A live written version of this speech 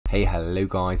Hey, hello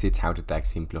guys, it's How to Tech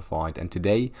Simplified, and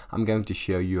today I'm going to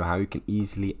show you how you can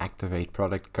easily activate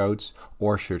product codes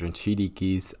or certain CD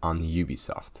keys on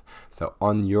Ubisoft. So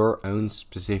on your own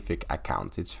specific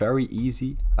account. It's very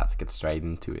easy. Let's get straight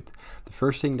into it. The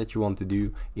first thing that you want to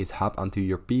do is hop onto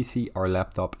your PC or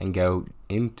laptop and go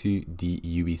into the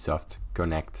Ubisoft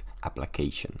Connect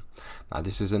application. Now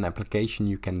this is an application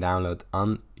you can download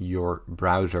on your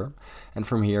browser, and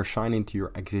from here sign into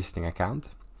your existing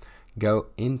account. Go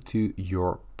into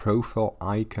your profile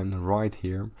icon right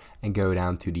here and go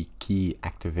down to the key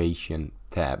activation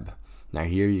tab. Now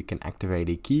here you can activate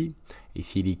a key, a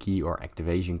CD key or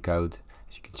activation code.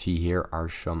 As you can see, here are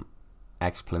some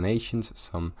explanations,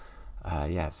 some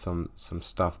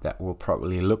stuff that will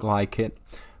probably look like it.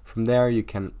 From there you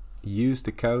can use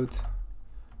the code,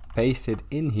 paste it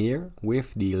in here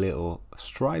with the little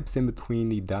stripes in between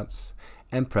the dots,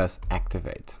 and press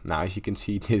activate. Now as you can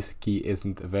see, this key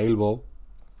isn't available,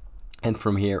 and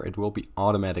from here it will be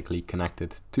automatically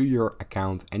connected to your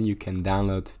account and you can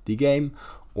download the game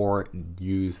or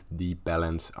use the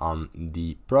balance on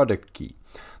the product key.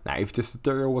 Now if this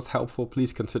tutorial was helpful,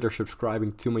 please consider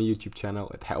subscribing to my YouTube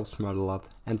channel. It helps me out a lot,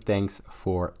 and thanks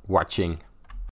for watching.